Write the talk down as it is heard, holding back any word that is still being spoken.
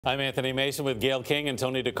I'm Anthony Mason with Gayle King and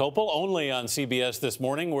Tony Dokoupil. Only on CBS This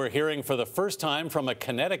Morning, we're hearing for the first time from a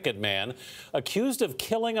Connecticut man accused of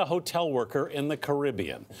killing a hotel worker in the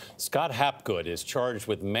Caribbean. Scott Hapgood is charged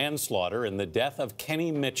with manslaughter in the death of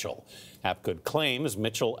Kenny Mitchel. Hapgood claims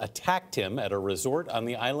Mitchell attacked him at a resort on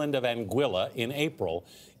the island of Anguilla in April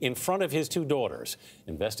in front of his two daughters.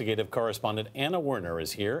 Investigative correspondent Anna Werner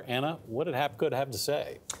is here. Anna, what did Hapgood have to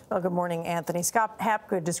say? Well, good morning, Anthony. Scott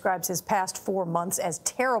Hapgood describes his past 4 months as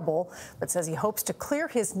terrible, but says he hopes to clear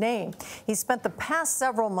his name. He spent the past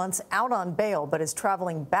several months out on bail, but is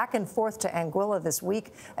traveling back and forth to Anguilla this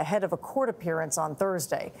week ahead of a court appearance on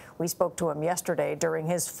Thursday. We spoke to him yesterday during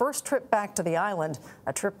his first trip back to the island,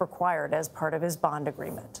 a trip required as part of his bond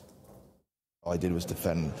agreement. All I did was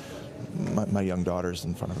defend my young daughters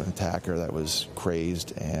in front of an attacker that was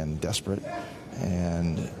crazed and desperate,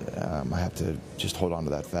 and I have to just hold on to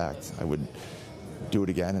that fact. I would do it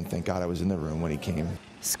again, and thank God I was in the room when he came.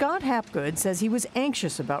 Scott Hapgood says he was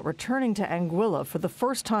anxious about returning to Anguilla for the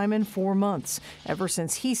first time in 4 months, ever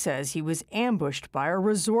since he says he was ambushed by a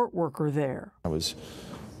resort worker there. I was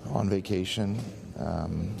on vacation,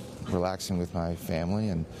 relaxing with my family,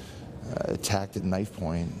 and attacked at knife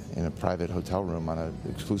point in a private hotel room on an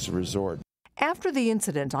exclusive resort. After the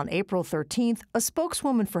incident on April 13th, a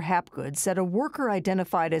spokeswoman for Hapgood said a worker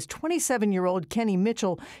identified as 27-year-old Kenny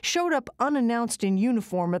Mitchel showed up unannounced in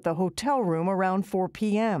uniform at the hotel room around 4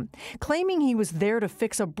 p.m., claiming he was there to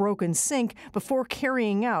fix a broken sink before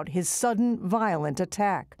carrying out his sudden, violent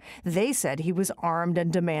attack. They said he was armed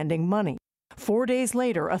and demanding money. 4 days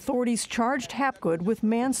later, authorities charged Hapgood with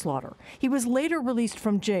manslaughter. He was later released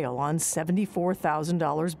from jail on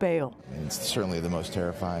 $74,000 bail. It's certainly the most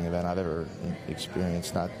terrifying event I've ever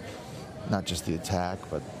experienced, not just the attack,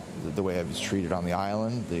 but the way I was treated on the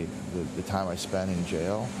island, the time I spent in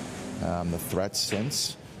jail, the threats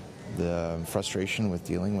since, the frustration with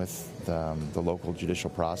dealing with the local judicial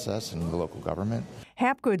process and the local government.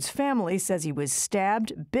 Hapgood's family says he was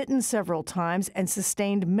stabbed, bitten several times, and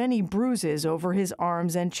sustained many bruises over his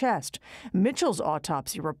arms and chest. Mitchell's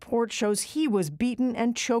autopsy report shows he was beaten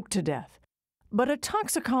and choked to death. But a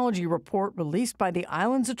toxicology report released by the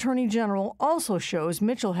island's attorney general also shows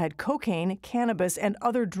Mitchell had cocaine, cannabis, and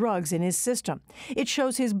other drugs in his system. It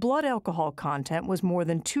shows his blood alcohol content was more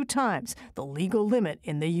than 2 times the legal limit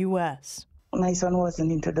in the U.S. My son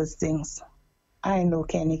wasn't into those things. I know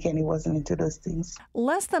Kenny wasn't into those things.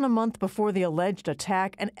 Less than a month before the alleged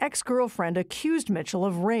attack, an ex-girlfriend accused Mitchell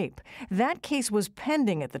of rape. That case was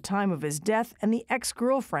pending at the time of his death, and the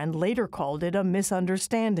ex-girlfriend later called it a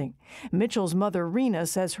misunderstanding. Mitchell's mother, Rena,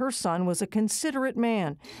 says her son was a considerate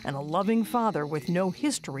man and a loving father with no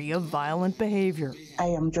history of violent behavior. I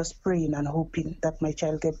am just praying and hoping that my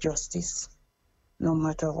child gets justice, no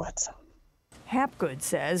matter what. Hapgood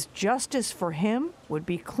says justice for him would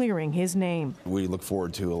be clearing his name. We look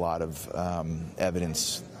forward to a lot of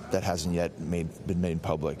evidence that hasn't yet been made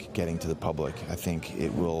public, getting to the public. I think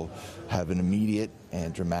it will have an immediate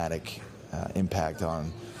and dramatic impact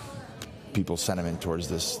on people's sentiment towards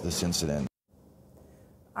this incident.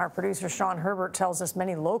 Our producer Sean Herbert tells us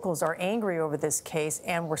many locals are angry over this case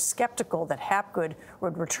and were skeptical that Hapgood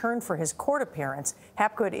would return for his court appearance.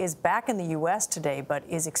 Hapgood is back in the U.S. today, but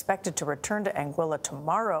is expected to return to Anguilla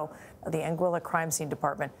tomorrow. The Anguilla Crime Scene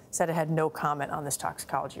Department said it had no comment on this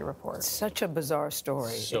toxicology report. It's such a bizarre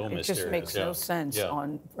story. So it just makes no sense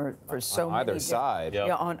for so on many either side.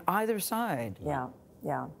 Yeah, on either side.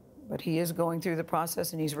 Yeah. But he is going through the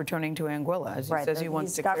process, and he's returning to Anguilla, as he says he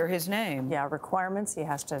wants to clear his name. Yeah, requirements. He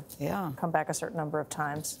has to come back a certain number of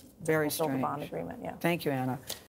times. Very fulfill strange. the bond agreement. Yeah. Thank you, Anna.